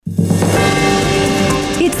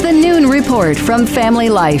Report from Family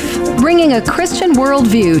Life, bringing a Christian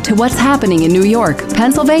worldview to what's happening in New York,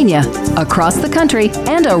 Pennsylvania, across the country,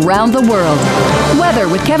 and around the world. Weather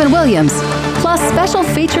with Kevin Williams, plus special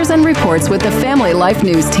features and reports with the Family Life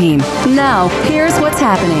News team. Now, here's what's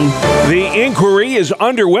happening. The inquiry is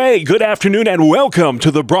underway. Good afternoon and welcome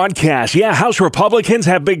to the broadcast. House Republicans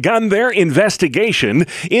have begun their investigation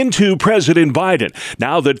into President Biden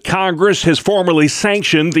now that Congress has formally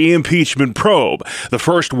sanctioned the impeachment probe. The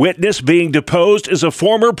first witness being deposed is a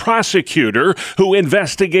former prosecutor who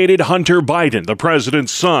investigated Hunter Biden, the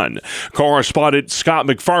president's son. Correspondent Scott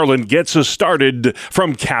McFarland gets us started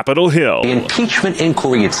from Capitol Hill. The impeachment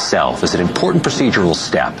inquiry itself is an important procedural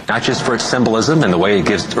step, not just for its symbolism and the way it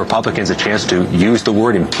gives Republicans a chance to use the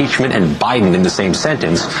word impeachment and Biden in the same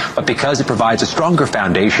sentence, but because it provides a stronger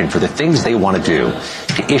foundation for the things they want to do,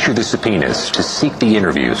 to issue the subpoenas, to seek the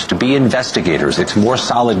interviews, to be investigators. It's more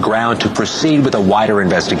solid ground to proceed with a wider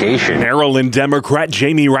investigation. Maryland Democrat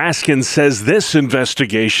Jamie Raskin says this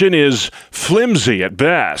investigation is flimsy at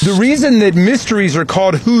best. The reason that mysteries are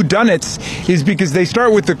called whodunits is because they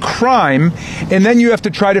start with the crime, and then you have to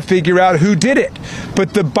try to figure out who did it.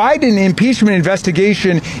 But the Biden impeachment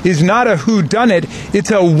investigation is not a whodunit,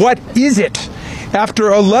 it's a what is it?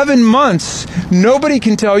 After 11 months, nobody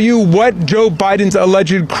can tell you what Joe Biden's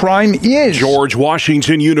alleged crime is. George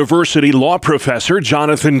Washington University law professor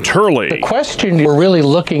Jonathan Turley. The question we're really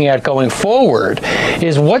looking at going forward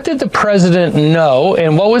is, what did the president know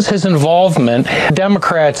and what was his involvement?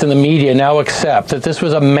 Democrats and the media now accept that this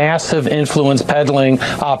was a massive influence peddling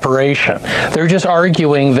operation. They're just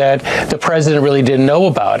arguing that the president really didn't know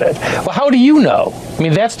about it. Well, how do you know? I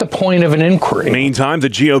mean, that's the point of an inquiry. Meantime, the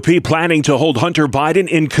GOP planning to hold Hunter Biden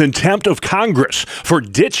in contempt of Congress for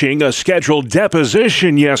ditching a scheduled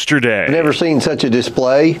deposition yesterday. I've never seen such a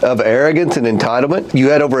display of arrogance and entitlement. You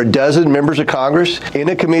had over a dozen members of Congress in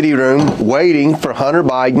a committee room waiting for Hunter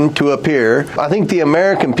Biden to appear. I think the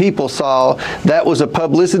American people saw that was a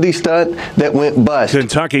publicity stunt that went bust.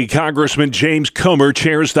 Kentucky Congressman James Comer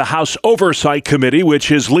chairs the House Oversight Committee, which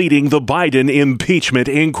is leading the Biden impeachment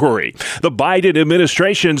inquiry. The Biden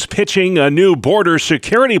administration's pitching a new border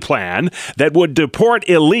security plan that would deport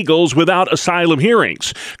illegals without asylum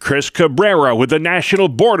hearings. Chris Cabrera with the National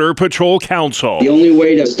Border Patrol Council. The only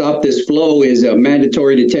way to stop this flow is a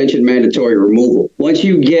mandatory detention, mandatory removal. Once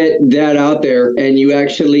you get that out there and you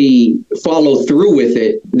actually follow through with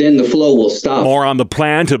it, then the flow will stop. More on the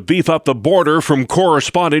plan to beef up the border from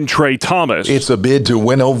correspondent Trey Thomas. It's a bid to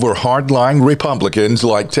win over hardline Republicans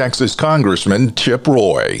like Texas Congressman Chip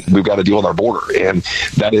Roy. We've got to deal with our border, and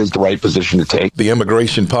that is the right position to take. The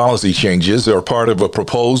immigration policy changes are part of a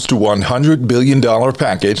proposed $100 billion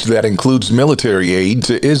package that includes military aid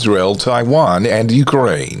to Israel, Taiwan, and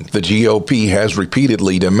Ukraine. The GOP has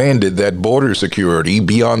repeatedly demanded that border security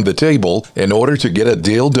be on the table in order to get a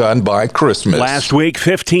deal done by Christmas. Last week,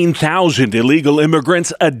 15,000 illegal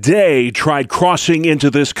immigrants a day tried crossing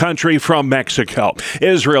into this country from Mexico.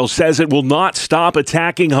 Israel says it will not stop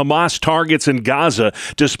attacking Hamas targets in Gaza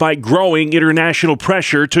despite growing international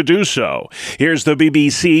pressure to do so. Here's the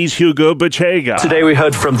BBC's Hugo Bachega. Today we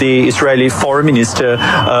heard from the Israeli foreign minister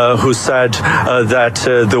who said that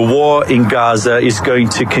the war in Gaza is going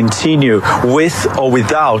to continue with or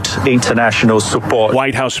without international support.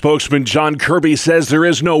 White House spokesman John Kirby says there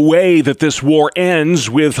is no way that this war ends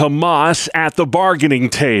with Hamas at the bargaining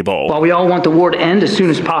table. While we all want the war to end as soon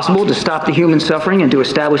as possible to stop the human suffering and to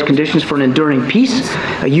establish conditions for an enduring peace,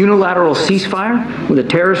 a unilateral ceasefire with a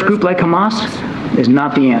terrorist group like Hamas is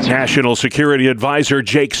not the answer. National Security Advisor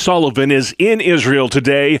Jake Sullivan is in Israel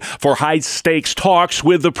today for high-stakes talks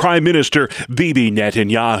with the Prime Minister, Bibi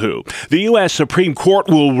Netanyahu. The U.S. Supreme Court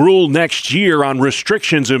will rule next year on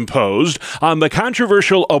restrictions imposed on the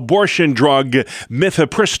controversial abortion drug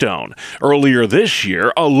mifepristone. Earlier this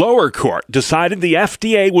year, a lower court decided the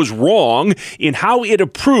FDA was wrong in how it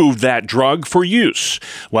approved that drug for use.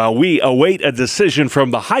 While we await a decision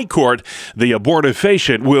from the High Court, the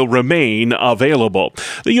abortifacient will remain available.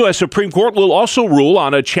 The U.S. Supreme Court will also rule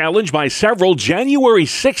on a challenge by several January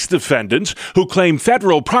 6th defendants who claim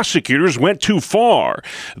federal prosecutors went too far.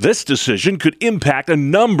 This decision could impact a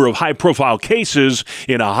number of high-profile cases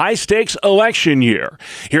in a high-stakes election year.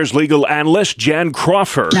 Here's legal analyst Jan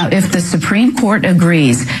Crawford. Now, if the Supreme Court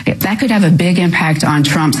agrees, that could have a big impact on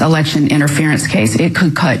Trump's election interference case. It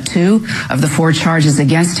could cut 2 of the 4 charges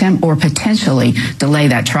against him or potentially delay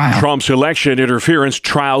that trial. Trump's election interference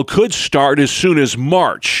trial could start as soon soon as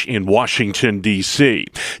March in Washington, D.C.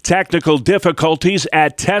 Technical difficulties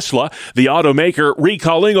at Tesla. The automaker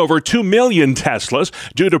recalling over 2 million Teslas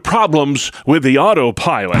due to problems with the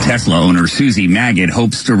autopilot. Tesla owner Susie Maggot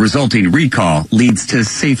hopes the resulting recall leads to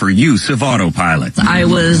safer use of autopilot. I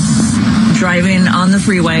was driving on the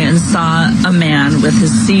freeway and saw a man with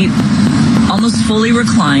his seat almost fully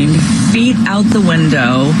reclined, feet out the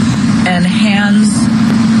window, and hands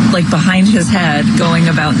like behind his head going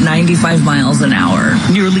about 95 miles an hour.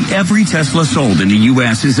 Nearly every Tesla sold in the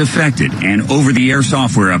U.S. is affected, and over-the-air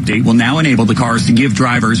software update will now enable the cars to give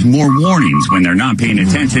drivers more warnings when they're not paying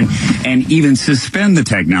attention and even suspend the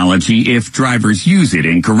technology if drivers use it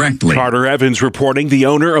incorrectly. Carter Evans reporting the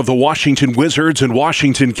owner of the Washington Wizards and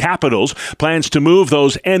Washington Capitals plans to move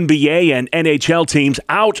those NBA and NHL teams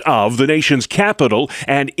out of the nation's capital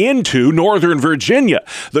and into Northern Virginia.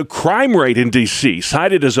 The crime rate in D.C.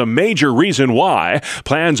 cited as a major reason why.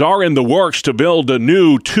 Plans are in the works to build a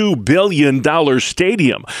new $2 billion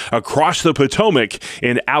stadium across the Potomac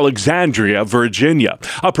in Alexandria, Virginia.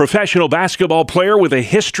 A professional basketball player with a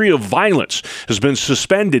history of violence has been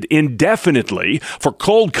suspended indefinitely for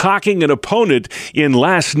cold cocking an opponent in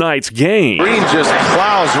last night's game. Green just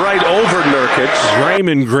plows right over Nurkic.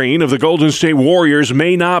 Draymond Green of the Golden State Warriors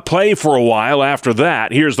may not play for a while after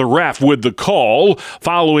that. Here's the ref with the call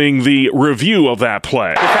following the review of that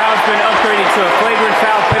play. The foul's been upgraded to a flagrant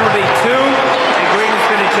foul penalty 2, and Green has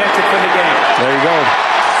been ejected from the game. There you go.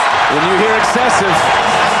 When you hear excessive,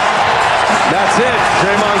 that's it.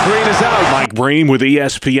 Draymond Green is out. Mike Breen with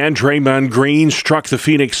ESPN. Draymond Green struck the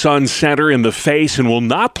Phoenix Suns center in the face and will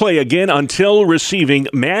not play again until receiving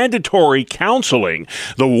mandatory counseling.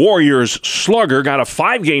 The Warriors slugger got a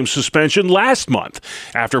 5-game suspension last month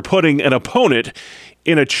after putting an opponent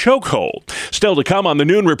in a chokehold. Still to come on the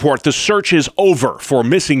Noon Report, the search is over for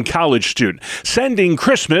missing college student, sending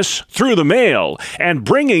Christmas through the mail, and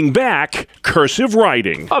bringing back cursive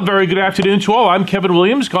writing. A very good afternoon to all. I'm Kevin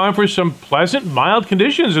Williams, calling for some pleasant, mild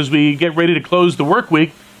conditions as we get ready to close the work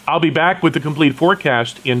week. I'll be back with the complete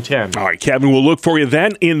forecast in 10. All right, Kevin, we'll look for you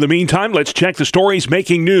then. In the meantime, let's check the stories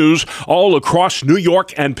making news all across New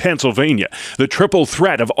York and Pennsylvania. The triple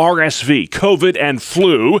threat of RSV, COVID, and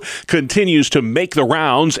flu continues to make the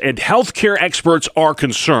rounds, and healthcare experts are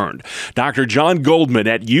concerned. Dr. John Goldman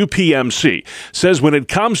at UPMC says when it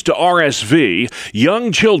comes to RSV,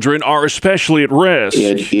 young children are especially at risk.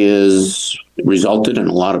 It is resulted in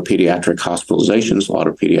a lot of pediatric hospitalizations, a lot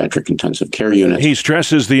of pediatric intensive care units. He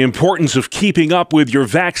stresses the importance of keeping up with your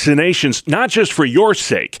vaccinations, not just for your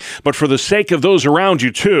sake, but for the sake of those around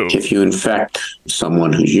you, too. If you infect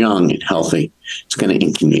someone who's young and healthy, it's going to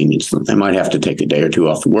inconvenience them. They might have to take a day or two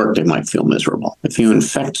off work. They might feel miserable. If you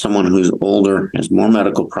infect someone who's older, has more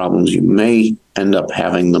medical problems, you may end up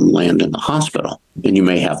having them land in the hospital, and you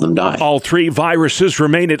may have them die. All 3 viruses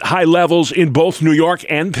remain at high levels in both New York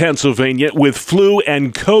and Pennsylvania, with flu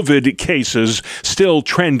and COVID cases still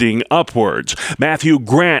trending upwards. Matthew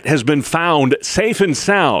Grant has been found safe and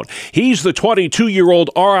sound. He's the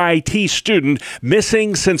 22-year-old RIT student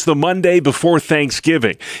missing since the Monday before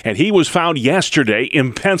Thanksgiving, and he was found yesterday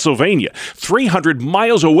in Pennsylvania, 300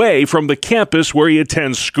 miles away from the campus where he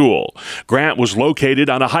attends school. Grant was located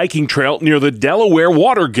on a hiking trail near the Delaware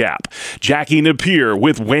Water Gap. Jackie Napier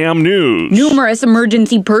with Wham News. Numerous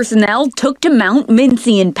emergency personnel took to Mount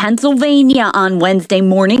Mincy in Pennsylvania on Wednesday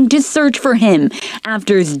morning to search for him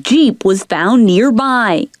after his Jeep was found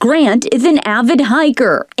nearby. Grant is an avid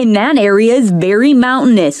hiker, and that area is very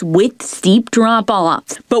mountainous with steep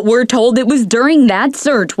drop-offs. But we're told it was during that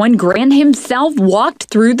search when Grant himself walked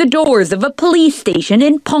through the doors of a police station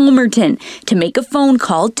in Palmerton to make a phone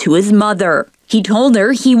call to his mother. He told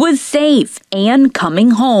her he was safe and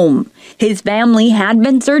coming home. His family had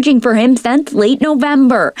been searching for him since late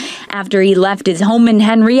November after he left his home in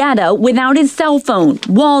Henrietta without his cell phone,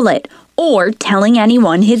 wallet, or telling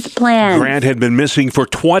anyone his plans. Grant had been missing for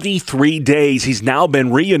 23 days. He's now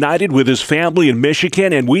been reunited with his family in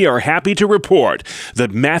Michigan, and we are happy to report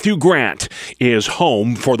that Matthew Grant is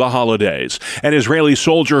home for the holidays. An Israeli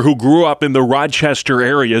soldier who grew up in the Rochester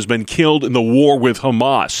area has been killed in the war with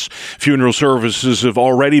Hamas. Funeral services have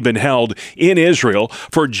already been held in Israel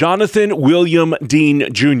for Jonathan William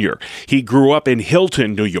Dean Jr. He grew up in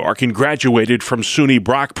Hilton, New York, and graduated from SUNY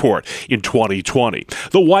Brockport in 2020.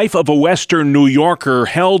 The wife of a Western New Yorker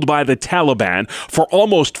held by the Taliban for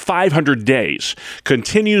almost 500 days,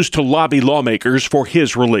 continues to lobby lawmakers for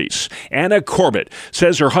his release. Anna Corbett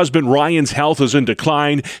says her husband Ryan's health is in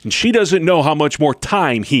decline, and she doesn't know how much more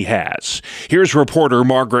time he has. Here's reporter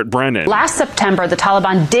Margaret Brennan. Last September, the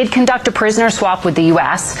Taliban did conduct a prisoner swap with the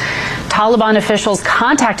U.S. Taliban officials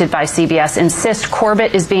contacted by CBS insist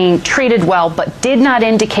Corbett is being treated well, but did not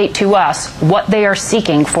indicate to us what they are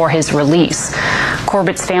seeking for his release.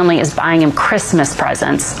 Corbett's family is buying him Christmas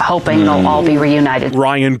presents, hoping they'll all be reunited.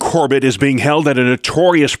 Ryan Corbett is being held at a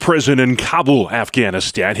notorious prison in Kabul,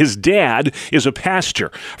 Afghanistan. His dad is a pastor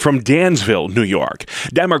from Dansville, New York.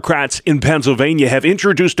 Democrats in Pennsylvania have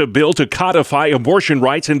introduced a bill to codify abortion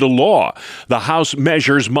rights into law. The House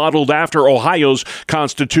measures modeled after Ohio's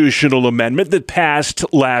constitutional amendment that passed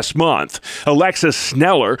last month. Alexis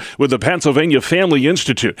Sneller with the Pennsylvania Family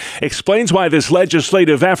Institute explains why this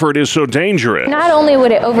legislative effort is so dangerous. Not only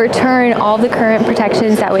would it overturn all the current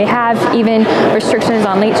protections that we have, even restrictions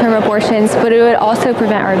on late-term abortions, but it would also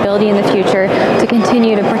prevent our ability in the future to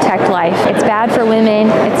continue to protect life. It's bad for women,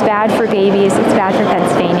 it's bad for babies, it's bad for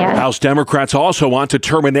Pennsylvania. House Democrats also want to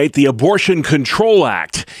terminate the Abortion Control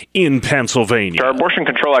Act in Pennsylvania. Our Abortion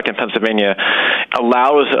Control Act in Pennsylvania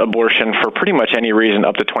allows abortion for pretty much any reason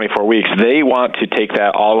up to 24 weeks. They want to take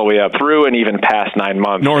that all the way up through and even past 9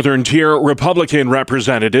 months. Northern Tier Republican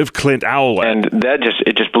Representative Clint Owlett. And that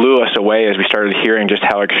just blew us away as we started hearing just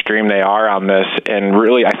how extreme they are on this, and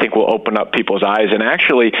really I think will open up people's eyes and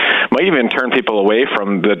actually might even turn people away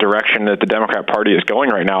from the direction that the Democrat Party is going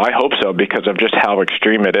right now. I hope so, because of just how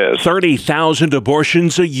extreme it is. 30,000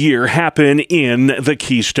 abortions a year happen in the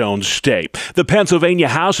Keystone State. The Pennsylvania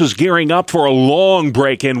House is gearing up for a long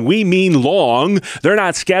break, and we mean long. They're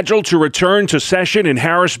not scheduled to return to session in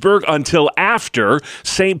Harrisburg until after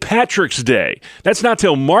St. Patrick's Day. That's not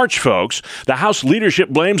till March, folks. The House leadership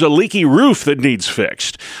blames a leaky roof that needs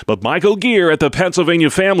fixed. But Michael Geer at the Pennsylvania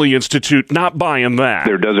Family Institute not buying that.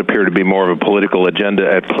 There does appear to be more of a political agenda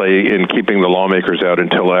at play in keeping the lawmakers out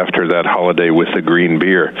until after that holiday with the green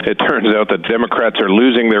beer. It turns out that Democrats are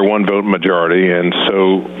losing their one-vote majority, and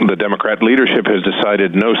so the Democrat leadership has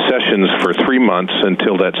decided no sessions for 3 months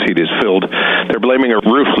until that seat is filled. They're blaming a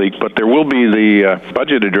roof leak, but there will be the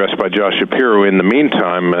budget address by Josh Shapiro in the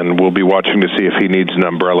meantime, and we'll be watching to see if he needs an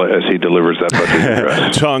umbrella as he delivers that budget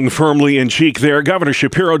address. Tongue firmly in cheek there. Governor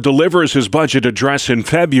Shapiro delivers his budget address in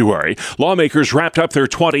February. Lawmakers wrapped up their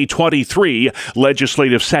 2023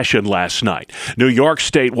 legislative session last night. New York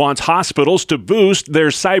State wants hospitals to boost their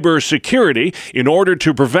cybersecurity in order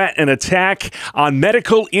to prevent an attack on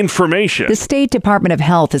medical information. The State Department of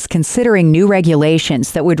Health is considering new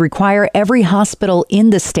regulations that would require every hospital in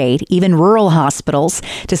the state, even rural hospitals,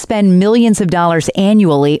 to spend millions of dollars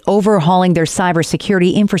annually overhauling their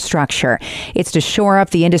cybersecurity infrastructure. It's to shore up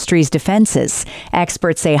the industry's defenses.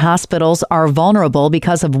 Experts say hospitals are vulnerable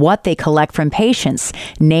because of what they collect from patients: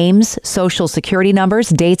 names, social security numbers,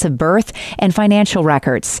 dates of birth, and financial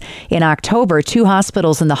records. In October, 2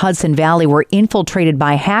 hospitals in the Hudson Valley were infiltrated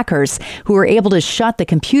by hackers who were able to shut the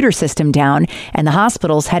computer system down, and the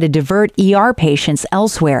hospitals had to divert ER patients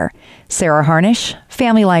elsewhere. Sarah Harnish,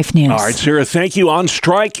 Family Life News. All right, Sarah, thank you. On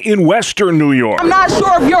strike in Western New York. I'm not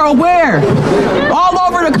sure if you're aware. All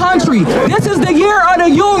over the country, this is the year of the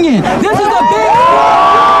union. This is a big...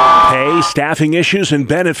 Pay, staffing issues, and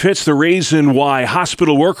benefits the reason why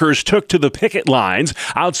hospital workers took to the picket lines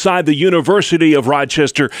outside the University of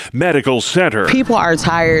Rochester Medical Center. People are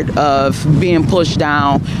tired of being pushed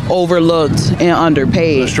down, overlooked, and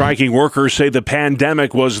underpaid. The striking workers say the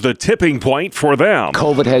pandemic was the tipping point for them.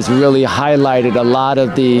 COVID has really highlighted a lot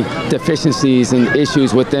of the deficiencies and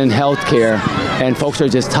issues within healthcare, and folks are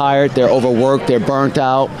just tired, they're overworked, they're burnt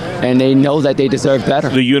out, and they know that they deserve better.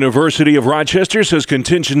 The University of Rochester says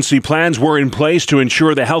contingency plans were in place to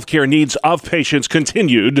ensure the healthcare needs of patients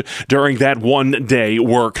continued during that one-day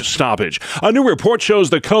work stoppage. A new report shows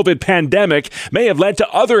the COVID pandemic may have led to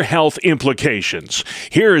other health implications.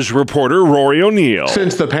 Here's reporter Rory O'Neill.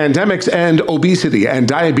 Since the pandemic's end, obesity and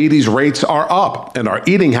diabetes rates are up, and our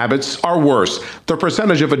eating habits are worse. The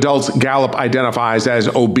percentage of adults Gallup identifies as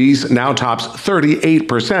obese now tops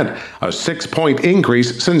 38%, a 6-point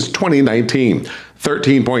increase since 2019.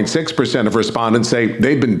 13.6% of respondents say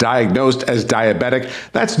they've been diagnosed as diabetic.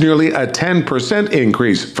 That's nearly a 10%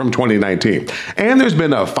 increase from 2019. And there's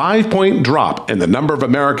been a 5-point drop in the number of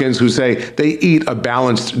Americans who say they eat a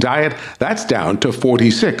balanced diet. That's down to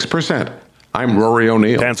 46%. I'm Rory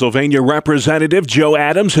O'Neill. Pennsylvania Representative Joe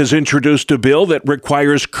Adams has introduced a bill that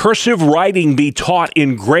requires cursive writing be taught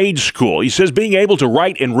in grade school. He says being able to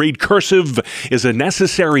write and read cursive is a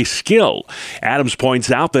necessary skill. Adams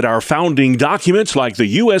points out that our founding documents like the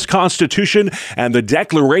U.S. Constitution and the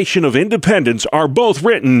Declaration of Independence are both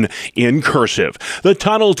written in cursive. The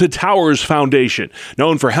Tunnel to Towers Foundation,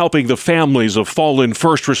 known for helping the families of fallen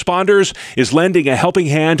first responders, is lending a helping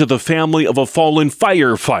hand to the family of a fallen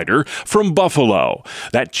firefighter from Buffalo.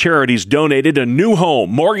 That charity's donated a new home,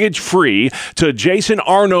 mortgage-free, to Jason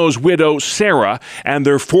Arno's widow, Sarah, and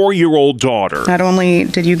their 4-year-old daughter. Not only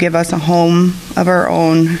did you give us a home of our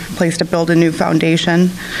own, place to build a new foundation,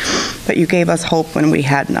 but you gave us hope when we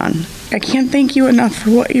had none. I can't thank you enough for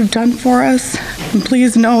what you've done for us. And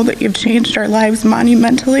please know that you've changed our lives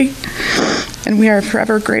monumentally, and we are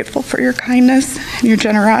forever grateful for your kindness and your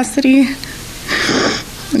generosity.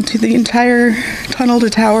 And to the entire Tunnel to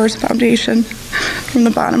Towers Foundation, from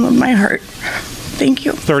the bottom of my heart, thank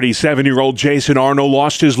you. 37-year-old Jason Arno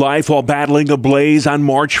lost his life while battling a blaze on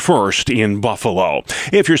March 1st in Buffalo.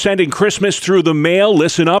 If you're sending Christmas through the mail,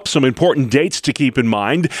 listen up. Some important dates to keep in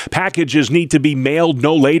mind. Packages need to be mailed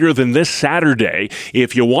no later than this Saturday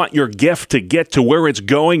if you want your gift to get to where it's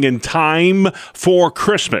going in time for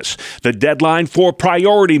Christmas. The deadline for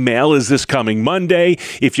priority mail is this coming Monday.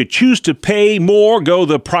 If you choose to pay more, go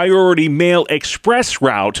the Priority Mail Express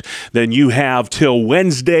route, then you have till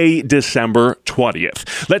Wednesday, December 20th.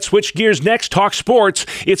 Let's switch gears next, talk sports.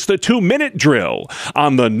 It's the 2-minute drill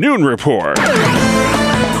on the Noon Report.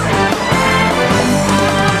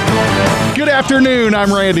 Good afternoon,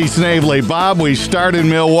 I'm Randy Snavely. Bob, we start in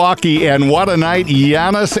Milwaukee, and what a night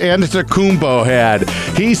Giannis Antetokounmpo had.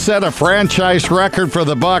 He set a franchise record for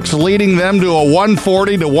the Bucks, leading them to a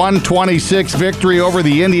 140-126 victory over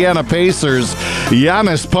the Indiana Pacers.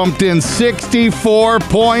 Giannis pumped in 64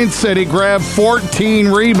 points, and he grabbed 14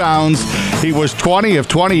 rebounds. He was 20 of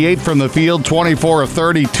 28 from the field, 24 of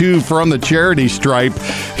 32 from the charity stripe.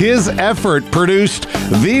 His effort produced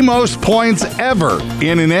the most points ever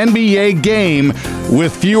in an NBA game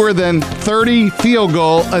with fewer than 30 field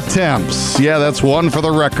goal attempts. Yeah, that's one for the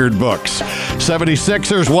record books.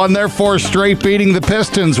 76ers won their 4th straight, beating the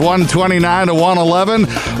Pistons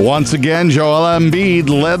 129-111. Once again, Joel Embiid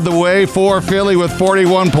led the way for Philly with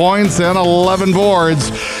 41 points and 11 boards.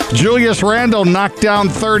 Julius Randle knocked down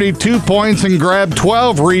 32 points and grabbed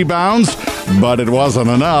 12 rebounds, but it wasn't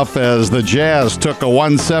enough as the Jazz took a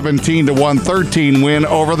 117-113 win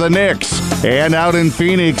over the Knicks. And out in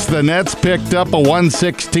Phoenix, the Nets picked up a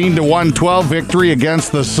 116-112 victory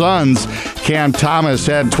against the Suns. Cam Thomas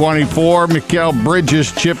had 24. Mikal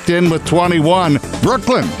Bridges chipped in with 21.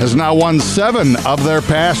 Brooklyn has now won 7 of their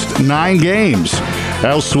past 9 games.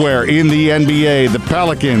 Elsewhere in the NBA, the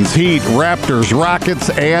Pelicans, Heat, Raptors, Rockets,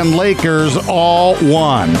 and Lakers all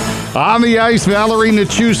won. On the ice, Valerie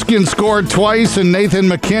Nichushkin scored twice, and Nathan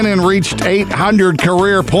McKinnon reached 800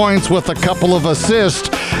 career points with a couple of assists.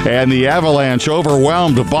 And the Avalanche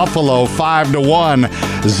overwhelmed Buffalo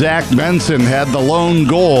 5-1. Zach Benson had the lone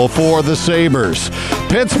goal for the Sabres.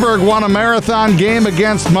 Pittsburgh won a marathon game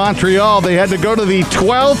against Montreal. They had to go to the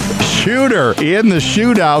 12th shooter in the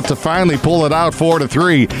shootout to finally pull it out 4-3.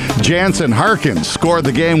 Jansen Harkins scored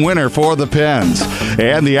the game winner for the Pens.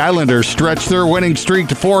 And the Islanders stretched their winning streak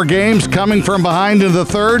to 4 games, coming from behind in the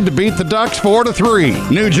third to beat the Ducks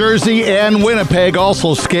 4-3. New Jersey and Winnipeg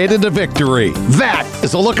also skated to victory. That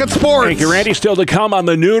is a look at sports. Thank you, Randy. Still to come on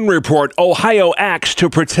the Noon Report, Ohio acts to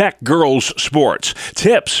protect girls' sports.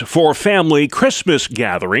 Tips for family Christmas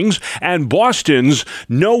gatherings, and Boston's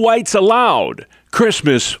No Whites Allowed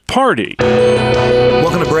Christmas party.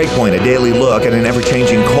 Welcome to Breakpoint, a daily look at an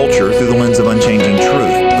ever-changing culture through the lens of unchanging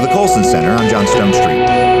truth. For the Colson Center on John Stone Street.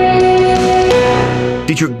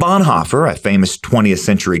 Dietrich Bonhoeffer, a famous 20th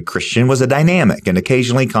century Christian, was a dynamic and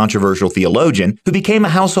occasionally controversial theologian who became a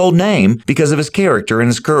household name because of his character and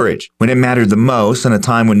his courage. When it mattered the most, in a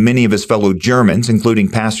time when many of his fellow Germans, including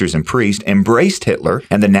pastors and priests, embraced Hitler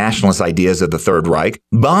and the nationalist ideas of the Third Reich,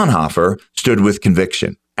 Bonhoeffer stood with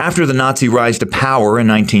conviction. After the Nazi rise to power in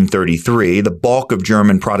 1933, the bulk of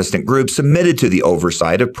German Protestant groups submitted to the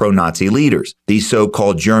oversight of pro-Nazi leaders. These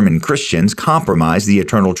so-called German Christians compromised the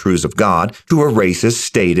eternal truths of God to a racist,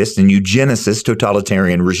 statist, and eugenicist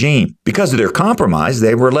totalitarian regime. Because of their compromise,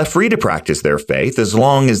 they were left free to practice their faith as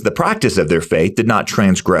long as the practice of their faith did not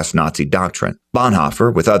transgress Nazi doctrine.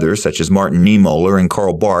 Bonhoeffer, with others such as Martin Niemöller and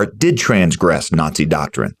Karl Barth, did transgress Nazi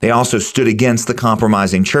doctrine. They also stood against the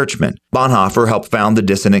compromising churchmen. Bonhoeffer helped found the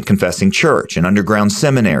dissident Confessing Church and underground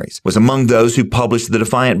seminaries, was among those who published the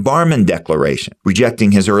defiant Barmen Declaration.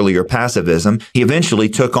 Rejecting his earlier pacifism, he eventually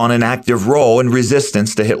took on an active role in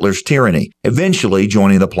resistance to Hitler's tyranny, eventually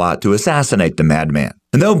joining the plot to assassinate the madman.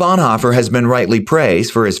 And though Bonhoeffer has been rightly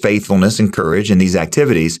praised for his faithfulness and courage in these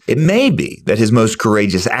activities, it may be that his most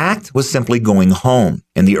courageous act was simply going home.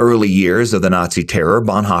 In the early years of the Nazi terror,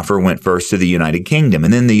 Bonhoeffer went first to the United Kingdom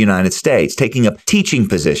and then the United States, taking up teaching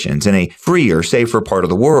positions in a freer, safer part of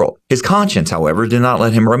the world. His conscience, however, did not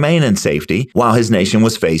let him remain in safety while his nation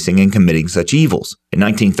was facing and committing such evils. In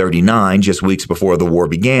 1939, just weeks before the war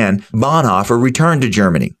began, Bonhoeffer returned to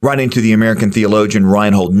Germany. Writing to the American theologian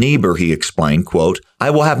Reinhold Niebuhr, he explained, quote, "I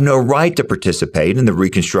will have no right to participate in the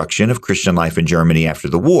reconstruction of Christian life in Germany after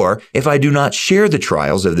the war if I do not share the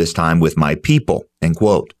trials of this time with my people." End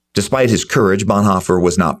quote. Despite his courage, Bonhoeffer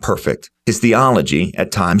was not perfect. His theology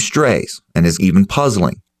at times strays and is even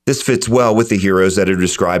puzzling. This fits well with the heroes that are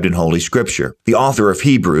described in Holy Scripture. The author of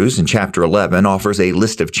Hebrews in chapter 11 offers a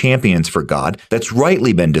list of champions for God that's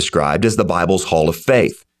rightly been described as the Bible's Hall of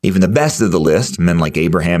Faith. Even the best of the list, men like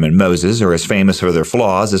Abraham and Moses, are as famous for their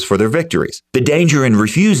flaws as for their victories. The danger in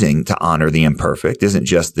refusing to honor the imperfect isn't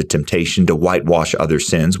just the temptation to whitewash other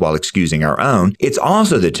sins while excusing our own. It's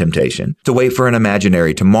also the temptation to wait for an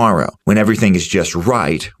imaginary tomorrow when everything is just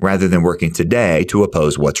right rather than working today to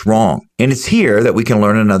oppose what's wrong. And it's here that we can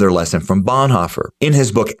learn another lesson from Bonhoeffer. In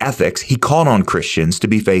his book Ethics, he called on Christians to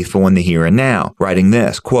be faithful in the here and now, writing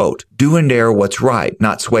this, quote, "Do and dare what's right,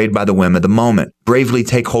 not swayed by the whim of the moment. Bravely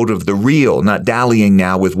take hold of the real, not dallying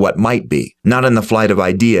now with what might be. Not in the flight of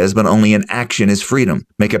ideas, but only in action is freedom.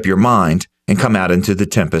 Make up your mind and come out into the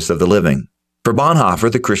tempest of the living." For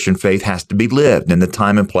Bonhoeffer, the Christian faith has to be lived in the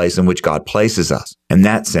time and place in which God places us. In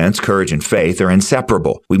that sense, courage and faith are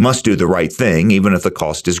inseparable. We must do the right thing, even if the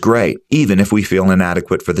cost is great, even if we feel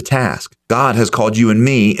inadequate for the task. God has called you and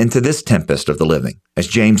me into this tempest of the living. As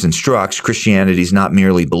James instructs, Christianity is not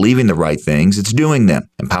merely believing the right things, it's doing them,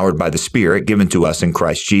 empowered by the Spirit given to us in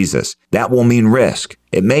Christ Jesus. That will mean risk.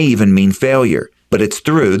 It may even mean failure, but it's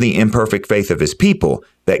through the imperfect faith of His people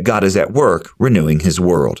that God is at work renewing His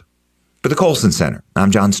world. For the Colson Center,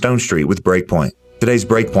 I'm John Stonestreet with Breakpoint. Today's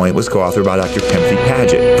Breakpoint was co-authored by Dr. Timothy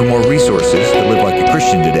Paget. For more resources to live like a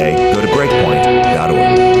Christian today, go to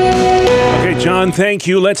breakpoint.org. Okay, John, thank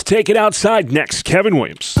you. Let's take it outside next. Kevin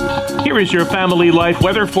Williams. Here is your family life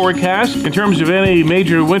weather forecast. In terms of any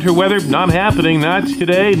major winter weather, not happening. Not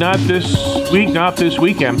today, not this week, not this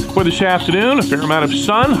weekend. For this afternoon, a fair amount of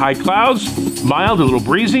sun, high clouds, mild, a little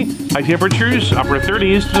breezy. High temperatures, upper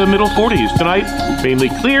 30s to the middle 40s. Tonight, mainly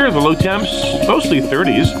clear. The low temps, mostly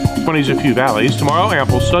 30s. 20s a few valleys. Tomorrow,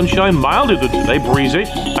 ample sunshine, milder than today, breezy.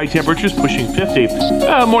 High temperatures pushing 50.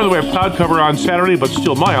 More in the way of cloud cover on Saturday, but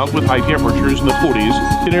still mild with high temperatures in the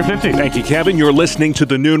 40s to near 50. Thank you, Kevin. You're listening to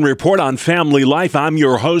the Noon Report on Family Life. I'm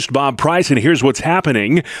your host, Bob Price, and here's what's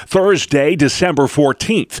happening. Thursday, December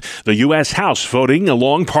 14th, the U.S. House voting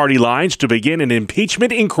along party lines to begin an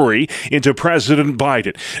impeachment inquiry into President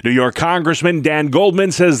Biden. New York Congressman Dan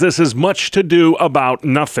Goldman says this is much to do about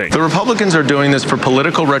nothing. The Republicans are doing this for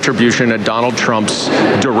political retribution at Donald Trump's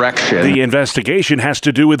direction. The investigation has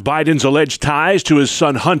to do with Biden's alleged ties to his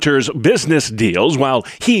son Hunter's business deals while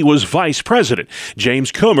he was vice president.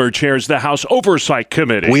 James Comer chairs the House Oversight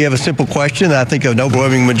Committee. We have a simple question that I think an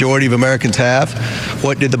overwhelming majority of Americans have.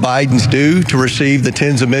 What did the Bidens do to receive the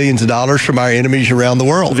tens of millions of dollars from our enemies around the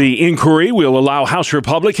world? The inquiry will allow House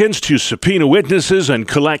Republicans to subpoena witnesses and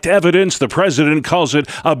collect evidence. The president calls it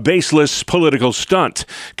a baseless political stunt.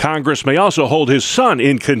 Congress may also hold his son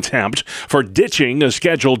in contempt for ditching a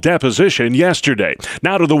scheduled deposition yesterday.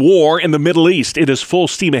 Now to the war in the Middle East. It is full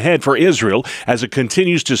steam ahead for Israel as it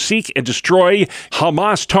continues to seek and destroy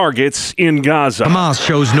Hamas targets in Gaza. Hamas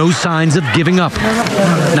shows no signs of giving up.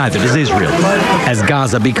 Neither does Israel, as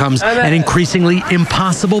Gaza becomes an increasingly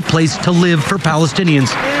impossible place to live for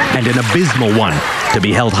Palestinians and an abysmal one to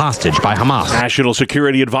be held hostage by Hamas. National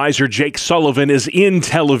Security Advisor Jake Sullivan is in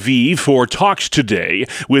Tel Aviv for talks today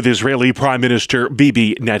with Israeli Prime Minister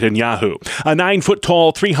Bibi Netanyahu. A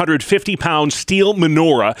 9-foot-tall, 350-pound steel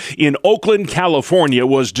menorah in Oakland, California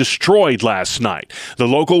was destroyed last night. The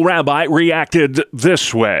local rabbi reacted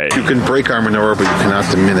this way. You can break our menorah, but you cannot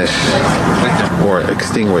diminish or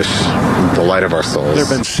extinguish the light of our souls. There have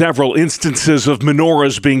been several instances of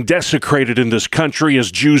menorahs being desecrated in this country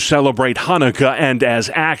as Jews celebrate Hanukkah and and as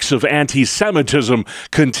acts of anti-Semitism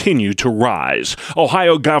continue to rise.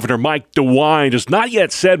 Ohio Governor Mike DeWine has not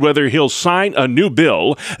yet said whether he'll sign a new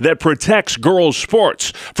bill that protects girls'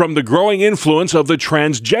 sports from the growing influence of the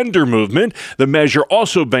transgender movement. The measure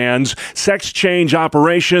also bans sex change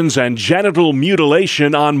operations and genital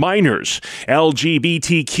mutilation on minors.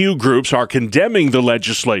 LGBTQ groups are condemning the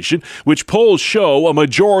legislation, which polls show a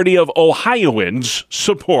majority of Ohioans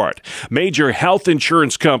support. Major health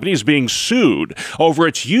insurance companies being sued over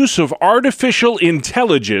its use of artificial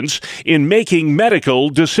intelligence in making medical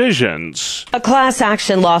decisions. A class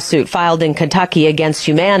action lawsuit filed in Kentucky against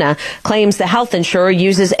Humana claims the health insurer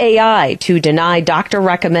uses AI to deny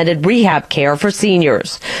doctor-recommended rehab care for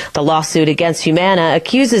seniors. The lawsuit against Humana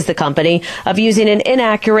accuses the company of using an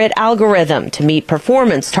inaccurate algorithm to meet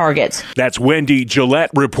performance targets. That's Wendy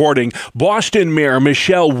Gillette reporting. Boston Mayor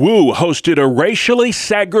Michelle Wu hosted a racially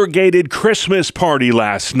segregated Christmas party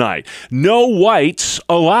last night. No whites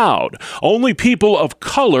allowed. Only people of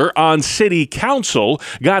color on city council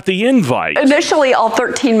got the invite. Initially, all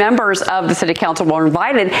 13 members of the city council were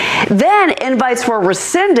invited. Then invites were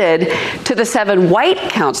rescinded to the 7 white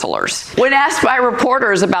councilors. When asked by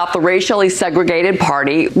reporters about the racially segregated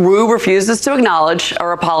party, Wu refuses to acknowledge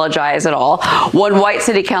or apologize at all. One white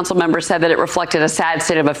city council member said that it reflected a sad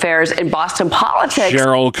state of affairs in Boston politics.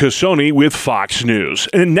 Cheryl Casoni with Fox News.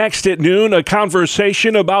 And next at noon, a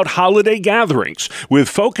conversation about holiday gatherings with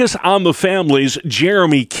Focus on the Family's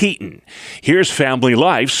Jeremy Keaton. Here's Family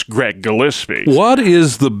Life's Greg Gillespie. What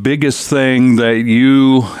is the biggest thing that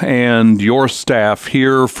you and your staff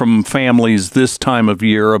hear from families this time of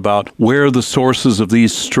year about where the sources of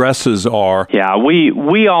these stresses are? Yeah,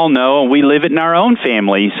 we all know, and we live it in our own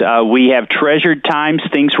families. We have treasured times,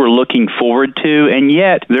 things we're looking forward to, and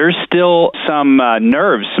yet there's still some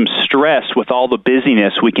nerves, some stress with all the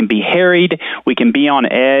busyness. We can be harried, we can be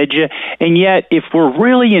on edge, and yet if we're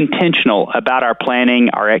really intentional about our planning,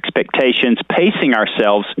 our expectations, pacing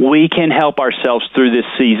ourselves, we can help ourselves through this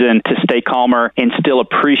season to stay calmer and still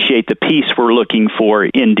appreciate the peace we're looking for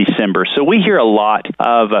in December. So we hear a lot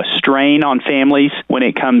of strain on families when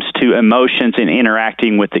it comes to emotions and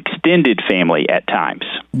interacting with extended family at times.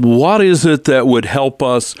 What is it that would help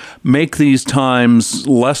us make these times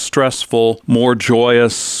less stressful, more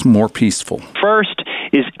joyous, more peaceful? First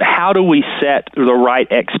is how do we set the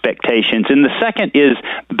right expectations? And the second is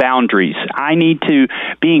boundaries. I need to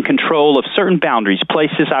be in control of certain boundaries,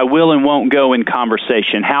 places I will and won't go in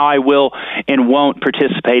conversation, how I will and won't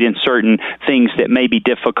participate in certain things that may be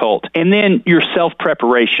difficult. And then your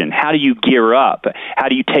self-preparation. How do you gear up? How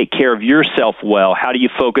do you take care of yourself well? How do you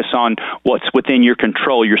focus on what's within your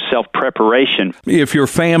control, your self-preparation? If your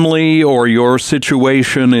family or your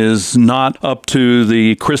situation is not up to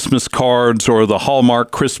the Christmas cards or the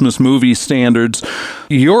Hallmark Christmas movie standards,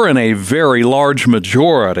 you're in a very large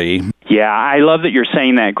majority. Yeah, I love that you're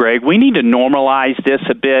saying that, Greg. We need to normalize this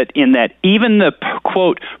a bit in that even the,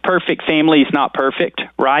 quote, perfect family is not perfect,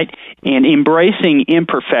 right? And embracing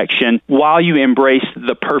imperfection while you embrace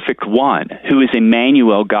the perfect one, who is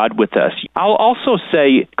Emmanuel, God with us. I'll also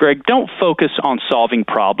say, Greg, don't focus on solving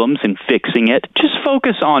problems and fixing it. Just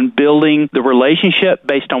focus on building the relationship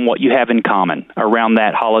based on what you have in common around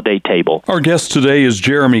that holiday table. Our guest today is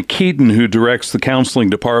Jeremy Keaton, who directs the counseling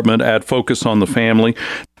department at Focus on the Family.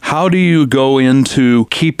 How do you go into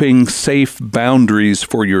keeping safe boundaries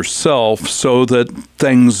for yourself so that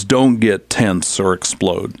things don't get tense or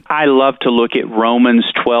explode? I love to look at Romans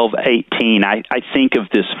 12:18. I think of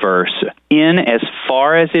this verse. In as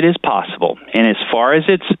far as it is possible, and as far as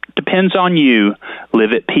it depends on you,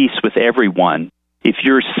 live at peace with everyone. If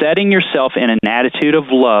you're setting yourself in an attitude of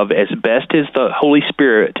love as best as the Holy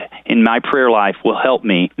Spirit in my prayer life will help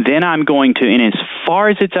me, then I'm going to, and as far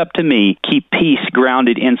as it's up to me, keep peace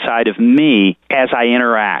grounded inside of me as I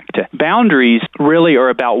interact. Boundaries really are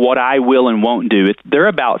about what I will and won't do. They're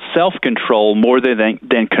about self-control more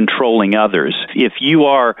than controlling others. If you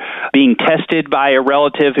are being tested by a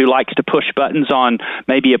relative who likes to push buttons on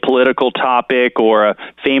maybe a political topic or a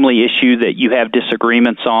family issue that you have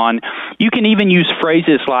disagreements on, you can even use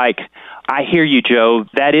phrases like, I hear you, Joe.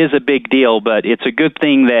 That is a big deal, but it's a good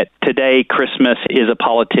thing that today Christmas is a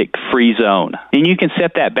politic-free zone. And you can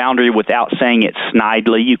set that boundary without saying it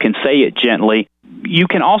snidely. You can say it gently. you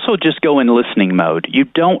can also just go in listening mode. You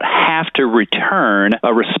don't have to return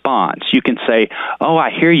a response. You can say, oh, I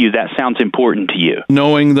hear you. That sounds important to you.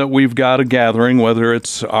 Knowing that we've got a gathering, whether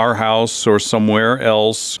it's our house or somewhere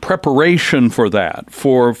else, preparation for that,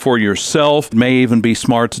 for yourself, may even be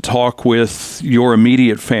smart to talk with your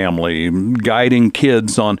immediate family, guiding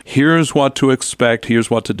kids on here's what to expect, here's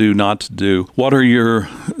what to do, not to do. What are your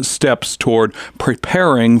steps toward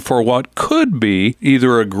preparing for what could be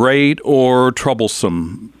either a great or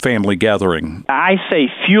troublesome family gathering? I say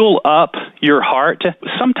fuel up your heart.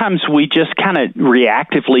 Sometimes we just kind of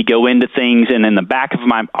reactively go into things, and in the back of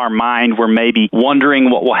our mind, we're maybe wondering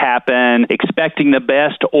what will happen, expecting the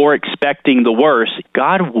best or expecting the worst.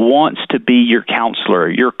 God wants to be your counselor,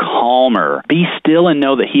 your calmer. Be still and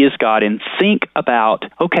know that He is God, and think about,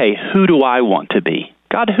 okay, who do I want to be?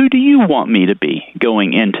 God, who do you want me to be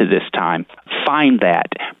going into this time? Find that.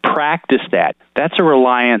 Practice that. That's a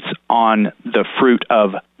reliance on the fruit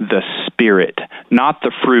of the Spirit, not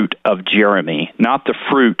the fruit of Jeremy, not the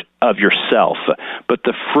fruit of yourself, but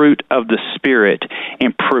the fruit of the Spirit,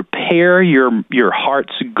 and prepare your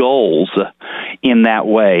heart's goals in that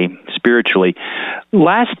way spiritually.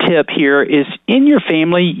 Last tip here is in your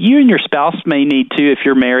family, you and your spouse may need to, if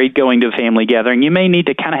you're married going to a family gathering, you may need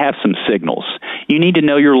to kind of have some signals. You need to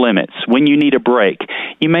know your limits, when you need a break.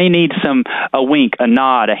 You may need a wink, a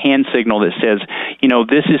nod, a hand signal that says,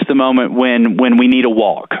 this is the moment when we need a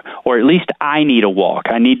walk, or at least I need a walk.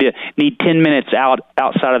 I need 10 minutes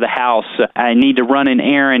outside of the house. I need to run an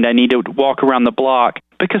errand. I need to walk around the block.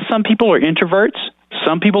 Because some people are introverts,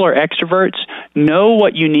 some people are extroverts. Know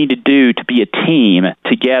what you need to do to be a team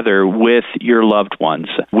together with your loved ones,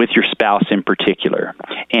 with your spouse in particular,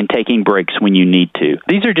 and taking breaks when you need to.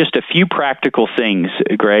 These are just a few practical things,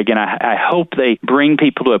 Greg, and I hope they bring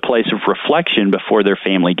people to a place of reflection before their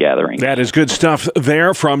family gathering. That is good stuff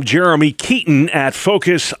there from Jeremy Keaton at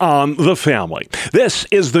Focus on the Family. This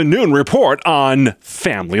is the Noon Report on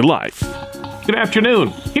Family Life. Good afternoon.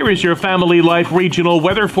 Here is your Family Life regional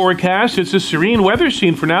weather forecast. It's a serene weather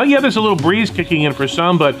scene for now. Yeah, there's a little breeze kicking in for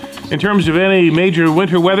some, but in terms of any major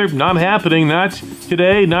winter weather, not happening. Not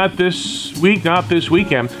today, not this week, not this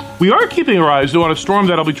weekend. We are keeping our eyes, though, on a storm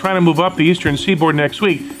that'll be trying to move up the eastern seaboard next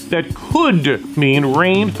week. That could mean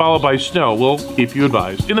rain followed by snow. We'll keep you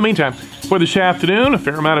advised. In the meantime, for this afternoon, a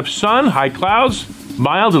fair amount of sun, high clouds,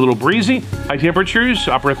 mild, a little breezy, high temperatures,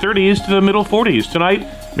 upper 30s to the middle 40s. Tonight,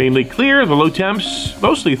 mainly clear, the low temps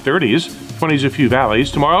mostly 30s, 20s a few valleys.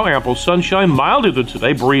 Tomorrow, ample sunshine, milder than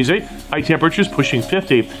today, breezy, high temperatures pushing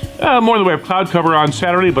 50. More in the way of cloud cover on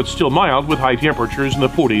Saturday, but still mild with high temperatures in the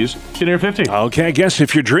 40s to near 50. Okay, I guess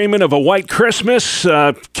if you're dreaming of a white Christmas,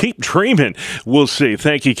 keep dreaming. We'll see.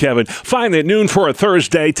 Thank you, Kevin. Finally, at noon for a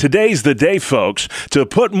Thursday, today's the day, folks, to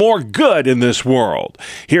put more good in this world.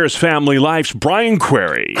 Here's Family Life's Brian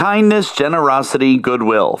Query. Kindness, generosity,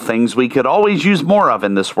 goodwill, things we could always use more of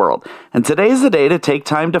in this world. And today's the day to take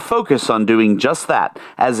time to focus on doing just that,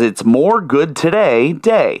 as it's More Good Today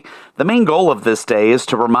Day. The main goal of this day is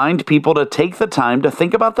to remind people to take the time to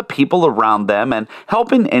think about the people around them and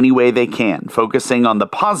help in any way they can, focusing on the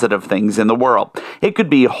positive things in the world. It could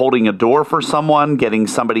be holding a door for someone, getting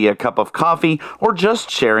somebody a cup of coffee, or just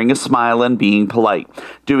sharing a smile and being polite.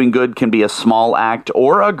 Doing good can be a small act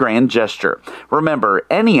or a grand gesture. Remember,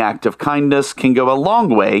 any act of kindness can go a long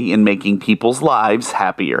way in making people's lives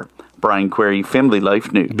happier. Brian Query, Family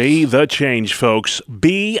Life News. Be the change, folks.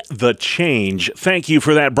 Be the change. Thank you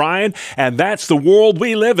for that, Brian. And that's the world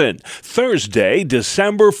we live in. Thursday,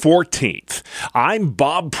 December 14th. I'm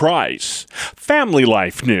Bob Price. Family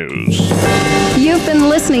Life News. You've been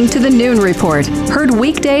listening to the Noon Report, heard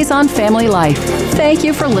weekdays on Family Life. Thank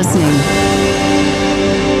you for listening.